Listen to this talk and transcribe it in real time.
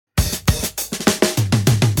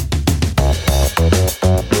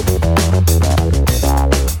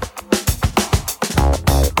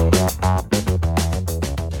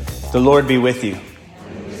The Lord be with you.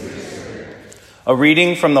 A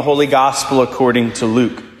reading from the Holy Gospel according to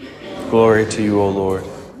Luke. Glory to you, O Lord.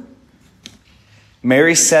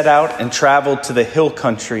 Mary set out and traveled to the hill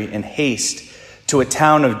country in haste to a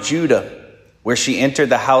town of Judah, where she entered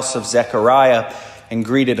the house of Zechariah and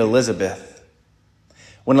greeted Elizabeth.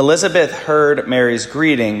 When Elizabeth heard Mary's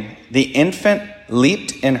greeting, the infant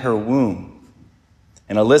leaped in her womb.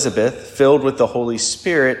 And Elizabeth, filled with the Holy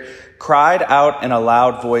Spirit, cried out in a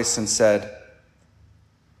loud voice and said,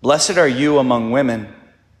 "Blessed are you among women,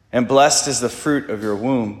 and blessed is the fruit of your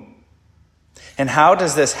womb. And how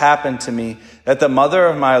does this happen to me, that the mother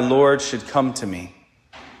of my Lord should come to me?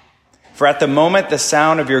 For at the moment the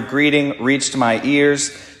sound of your greeting reached my ears,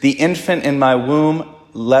 the infant in my womb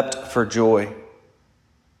leapt for joy.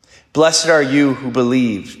 Blessed are you who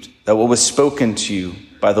believed that what was spoken to you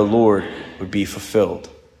by the Lord would be fulfilled."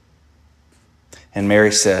 And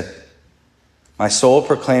Mary said, "My soul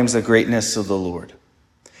proclaims the greatness of the Lord.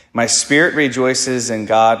 My spirit rejoices in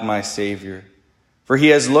God my Savior, for he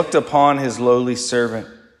has looked upon his lowly servant.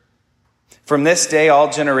 From this day all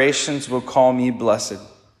generations will call me blessed.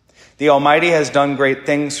 The Almighty has done great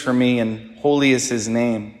things for me, and holy is his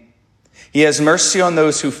name. He has mercy on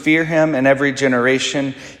those who fear him in every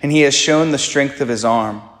generation, and he has shown the strength of his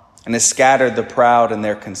arm, and has scattered the proud in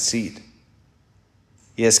their conceit.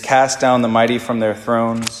 He has cast down the mighty from their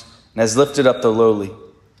thrones, and has lifted up the lowly.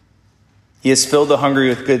 He has filled the hungry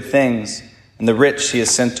with good things, and the rich he has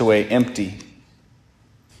sent away empty.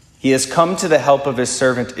 He has come to the help of his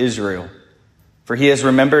servant Israel, for he has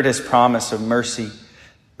remembered his promise of mercy,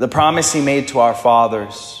 the promise he made to our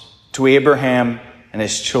fathers, to Abraham and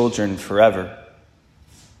his children forever."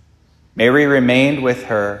 Mary remained with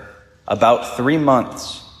her about 3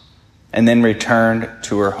 months, and then returned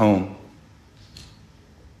to her home.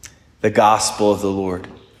 The Gospel of the Lord.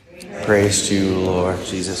 Praise to you, Lord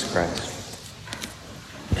Jesus Christ.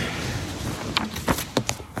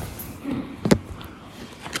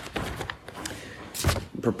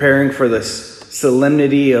 Preparing for this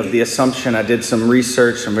Solemnity of the Assumption, I did some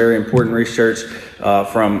research, some very important research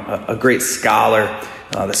from a great scholar.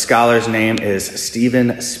 The scholar's name is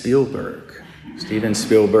Steven Spielberg. Steven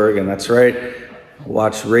Spielberg, and that's right,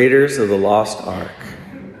 watch Raiders of the Lost Ark.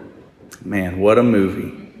 Man, what a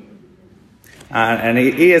movie. And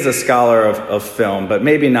he is a scholar of film, but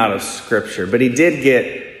maybe not of scripture. But he did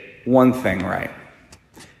get one thing right.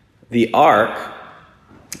 The Ark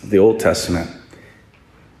of the Old Testament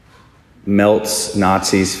melts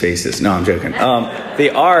Nazis' faces. No, I'm joking.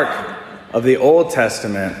 The Ark of the Old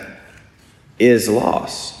Testament is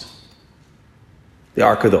lost. The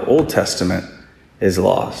Ark of the Old Testament is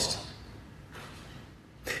lost.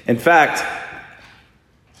 In fact,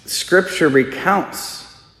 Scripture recounts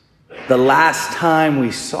the last time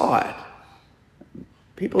we saw it.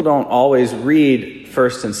 People don't always read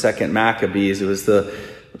 1st and 2nd Maccabees. It was the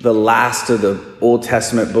last of the Old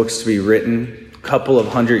Testament books to be written, a couple of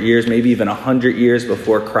 100 years, maybe even 100 years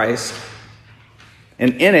before Christ.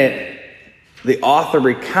 And in it, the author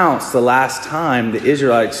recounts the last time the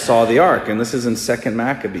Israelites saw the ark, and this is in 2nd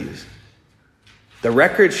Maccabees. The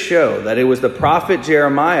records show that it was the prophet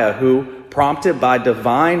Jeremiah who, prompted by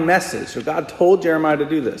divine message, so God told Jeremiah to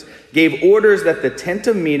do this, gave orders that the tent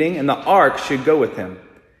of meeting and the ark should go with him.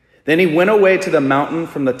 Then he went away to the mountain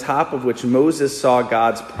from the top of which Moses saw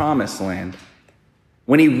God's promised land.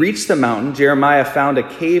 When he reached the mountain, Jeremiah found a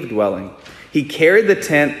cave dwelling. He carried the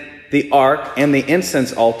tent, the ark, and the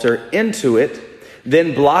incense altar into it,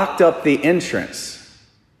 then blocked up the entrance.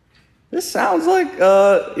 This sounds like,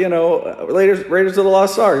 Raiders of the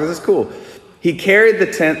Lost Ark. This is cool. He carried the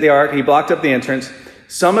tent, the ark, he blocked up the entrance.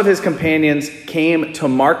 Some of his companions came to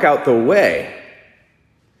mark out the way,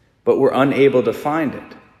 but were unable to find it.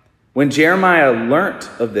 When Jeremiah learnt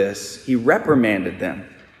of this, he reprimanded them.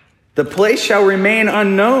 "The place shall remain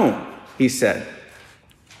unknown," he said,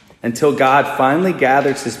 "until God finally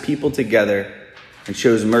gathers his people together and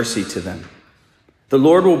shows mercy to them. The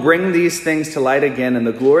Lord will bring these things to light again, and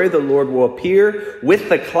the glory of the Lord will appear with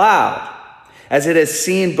the cloud, as it has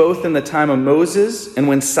seen both in the time of Moses and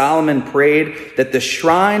when Solomon prayed that the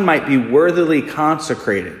shrine might be worthily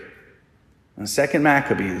consecrated." In 2nd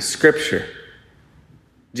Maccabees, scripture.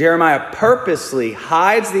 Jeremiah purposely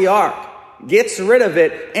hides the ark, gets rid of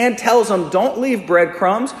it, and tells them, don't leave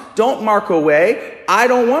breadcrumbs, don't mark away. I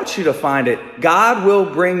don't want you to find it. God will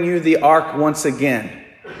bring you the ark once again,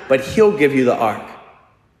 but he'll give you the ark.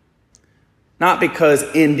 Not because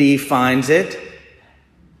Indy finds it,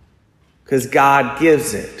 because God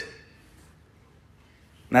gives it.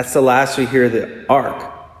 And that's the last we hear of the ark,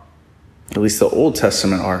 at least the Old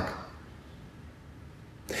Testament ark.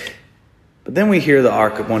 But then we hear the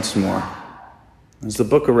ark once more. It's the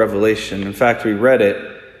book of Revelation. In fact, we read it,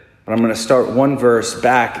 but I'm going to start one verse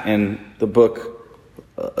back in the book,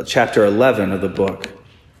 chapter 11 of the book. It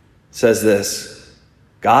says this: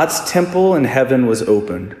 God's temple in heaven was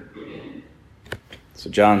opened. So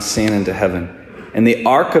John's seen into heaven. And the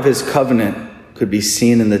ark of his covenant could be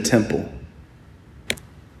seen in the temple.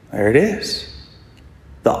 There it is.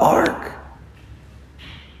 The ark.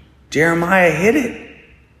 Jeremiah hid it.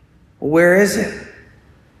 Well, where is it?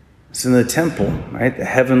 It's in the temple, right? The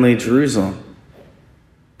heavenly Jerusalem.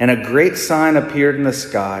 And a great sign appeared in the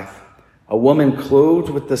sky. A woman clothed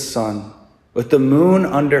with the sun, with the moon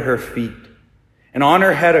under her feet, and on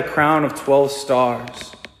her head a crown of 12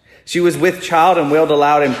 stars. She was with child and wailed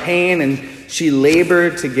aloud in pain, and she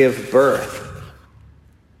labored to give birth.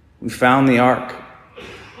 We found the ark,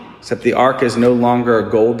 except the ark is no longer a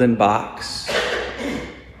golden box,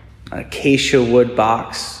 an acacia wood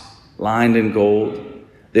box lined in gold.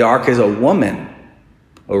 The ark is a woman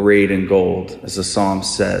arrayed in gold, as the psalm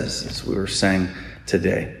says, as we were saying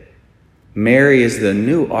today. Mary is the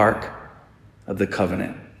new ark of the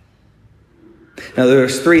covenant. Now,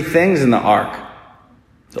 there's three things in the ark,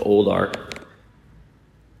 the old ark.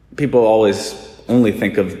 People always only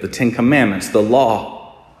think of the Ten Commandments, the law.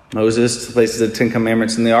 Moses places the Ten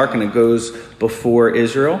Commandments in the ark, and it goes before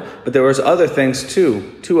Israel. But there was other things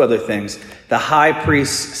too, two other things. The high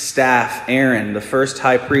priest's staff, Aaron, the first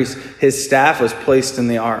high priest, his staff was placed in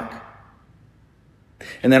the ark.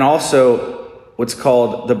 And then also what's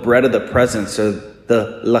called the bread of the presence, or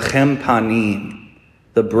the lechem panim,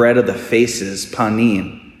 the bread of the faces,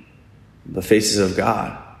 panim, the faces of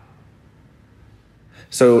God.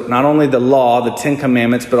 So not only the law, the Ten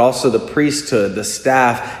Commandments, but also the priesthood, the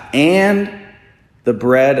staff, and the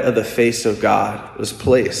bread of the face of God was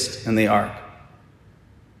placed in the ark.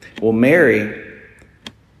 Well, Mary,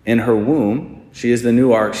 in her womb, she is the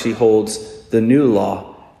new ark. She holds the new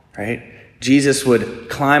law, right? Jesus would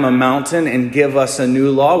climb a mountain and give us a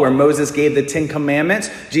new law. Where Moses gave the Ten Commandments,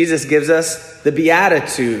 Jesus gives us the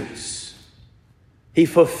Beatitudes. He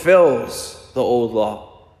fulfills the old law.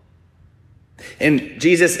 And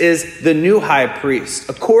Jesus is the new high priest.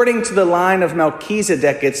 According to the line of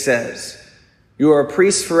Melchizedek, it says, you are a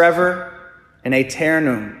priest forever in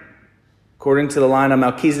aeternum. According to the line of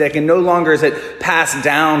Melchizedek. And no longer is it passed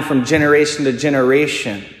down from generation to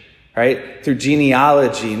generation, right? Through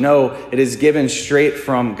genealogy. No, it is given straight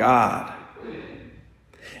from God.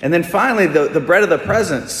 And then finally, the bread of the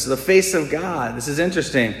presence, the face of God. This is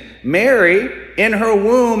interesting. Mary, in her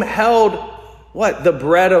womb, held what? The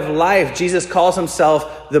bread of life. Jesus calls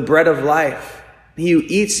himself the bread of life. He who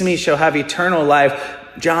eats me shall have eternal life.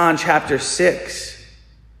 John chapter 6.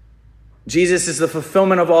 Jesus is the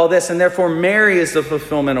fulfillment of all this, and therefore Mary is the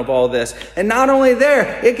fulfillment of all this. And not only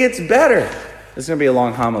there, it gets better. This is going to be a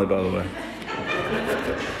long homily, by the way.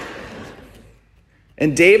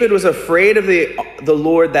 And David was afraid of the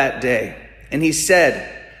Lord that day. And he said,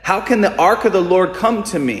 how can the ark of the Lord come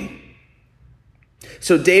to me?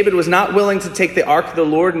 So David was not willing to take the ark of the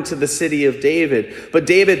Lord into the city of David, but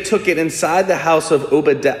David took it inside the house of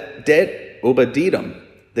Obed-Edom,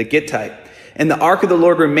 the Gittite. And the ark of the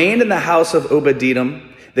Lord remained in the house of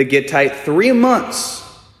Obed-Edom, the Gittite, 3 months.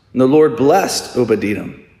 And the Lord blessed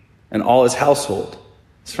Obed-Edom and all his household.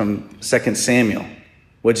 It's from 2 Samuel,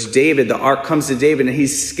 which David, the ark comes to David, and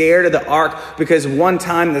he's scared of the ark because one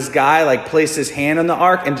time this guy placed his hand on the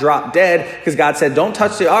ark and dropped dead because God said, don't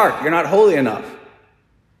touch the ark. You're not holy enough.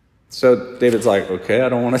 So David's like, okay, I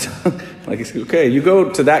don't want to. He's okay, you go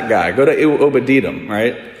to that guy. Go to Obed-Edom,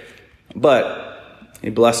 right? But he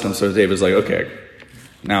blessed him, so David's like, okay,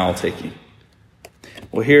 now I'll take you.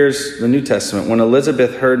 Well, here's the New Testament. When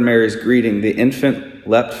Elizabeth heard Mary's greeting, the infant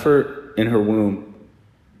leapt in her womb.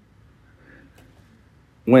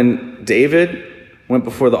 When David went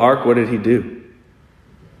before the ark, what did he do?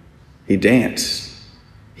 He danced.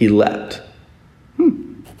 He leapt.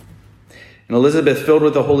 And Elizabeth, filled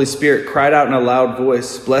with the Holy Spirit, cried out in a loud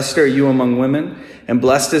voice, blessed are you among women, and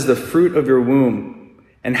blessed is the fruit of your womb.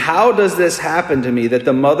 And how does this happen to me, that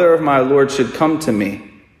the mother of my Lord should come to me?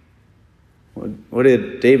 What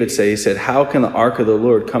did David say? He said, how can the ark of the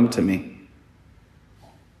Lord come to me?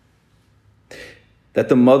 That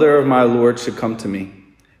the mother of my Lord should come to me.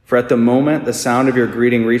 For at the moment the sound of your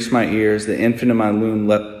greeting reached my ears, the infant in my womb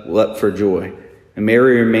leapt for joy. And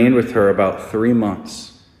Mary remained with her about 3 months.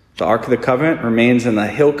 The Ark of the Covenant remains in the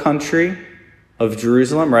hill country of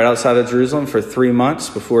Jerusalem, right outside of Jerusalem, for 3 months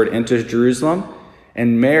before it enters Jerusalem.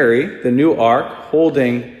 And Mary, the new ark,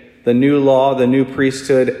 holding the new law, the new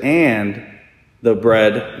priesthood, and the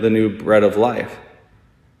bread, the new bread of life,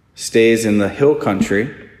 stays in the hill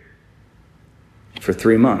country for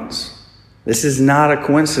 3 months. This is not a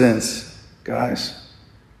coincidence, guys.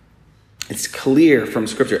 It's clear from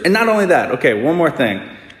Scripture. And not only that, okay, one more thing.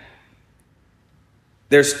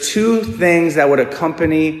 There's 2 things that would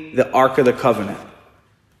accompany the Ark of the Covenant.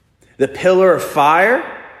 The pillar of fire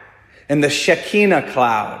and the Shekinah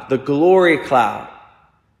cloud, the glory cloud.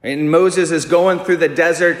 And Moses is going through the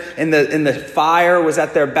desert, and the fire was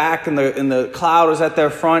at their back, and the cloud was at their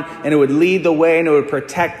front, and it would lead the way, and it would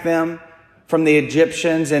protect them from the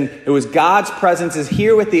Egyptians. And it was God's presence is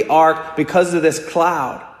here with the ark because of this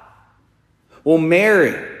cloud. Well,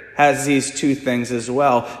 Mary has these 2 things as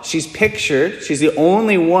well. She's pictured, she's the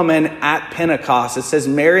only woman at Pentecost. It says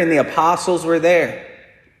Mary and the apostles were there.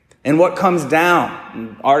 And what comes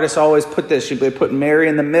down? Artists always put this. They put Mary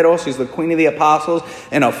in the middle. She's the queen of the apostles.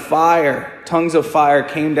 And a fire, tongues of fire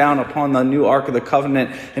came down upon the new Ark of the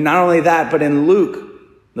Covenant. And not only that, but in Luke,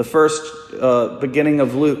 the first beginning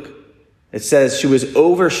of Luke, it says she was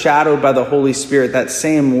overshadowed by the Holy Spirit. That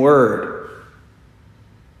same word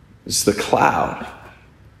is the cloud.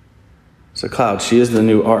 It's a cloud. She is the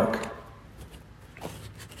new Ark.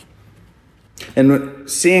 And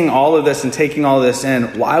seeing all of this and taking all this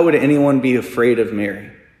in, why would anyone be afraid of Mary?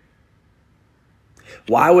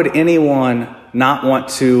 Why would anyone not want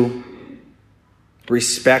to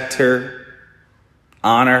respect her,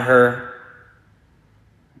 honor her,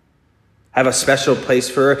 have a special place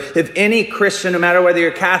for her? If any Christian, no matter whether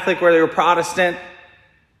you're Catholic, whether you're Protestant,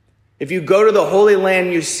 if you go to the Holy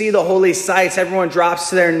Land, you see the holy sites, everyone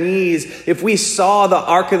drops to their knees. If we saw the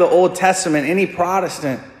Ark of the Old Testament, any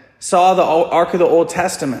Protestant saw the Ark of the Old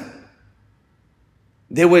Testament,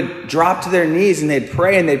 they would drop to their knees and they'd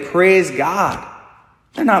pray and they'd praise God.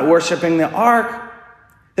 They're not worshiping the Ark.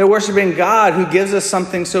 They're worshiping God who gives us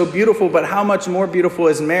something so beautiful, but how much more beautiful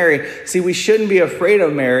is Mary? See, we shouldn't be afraid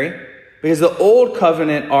of Mary because the Old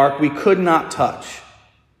Covenant Ark we could not touch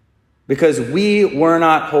because we were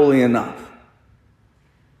not holy enough.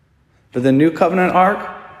 But the New Covenant Ark,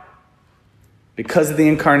 because of the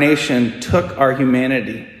incarnation, took our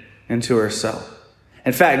humanity into herself.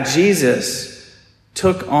 In fact, Jesus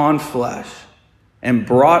took on flesh and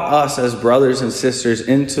brought us as brothers and sisters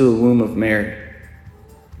into the womb of Mary.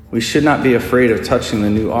 We should not be afraid of touching the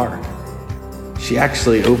new ark. She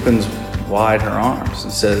actually opens wide her arms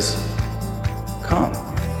and says, come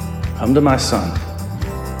to my son.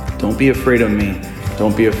 Don't be afraid of me.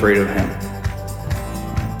 Don't be afraid of him.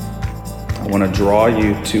 I want to draw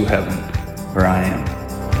you to heaven where I am.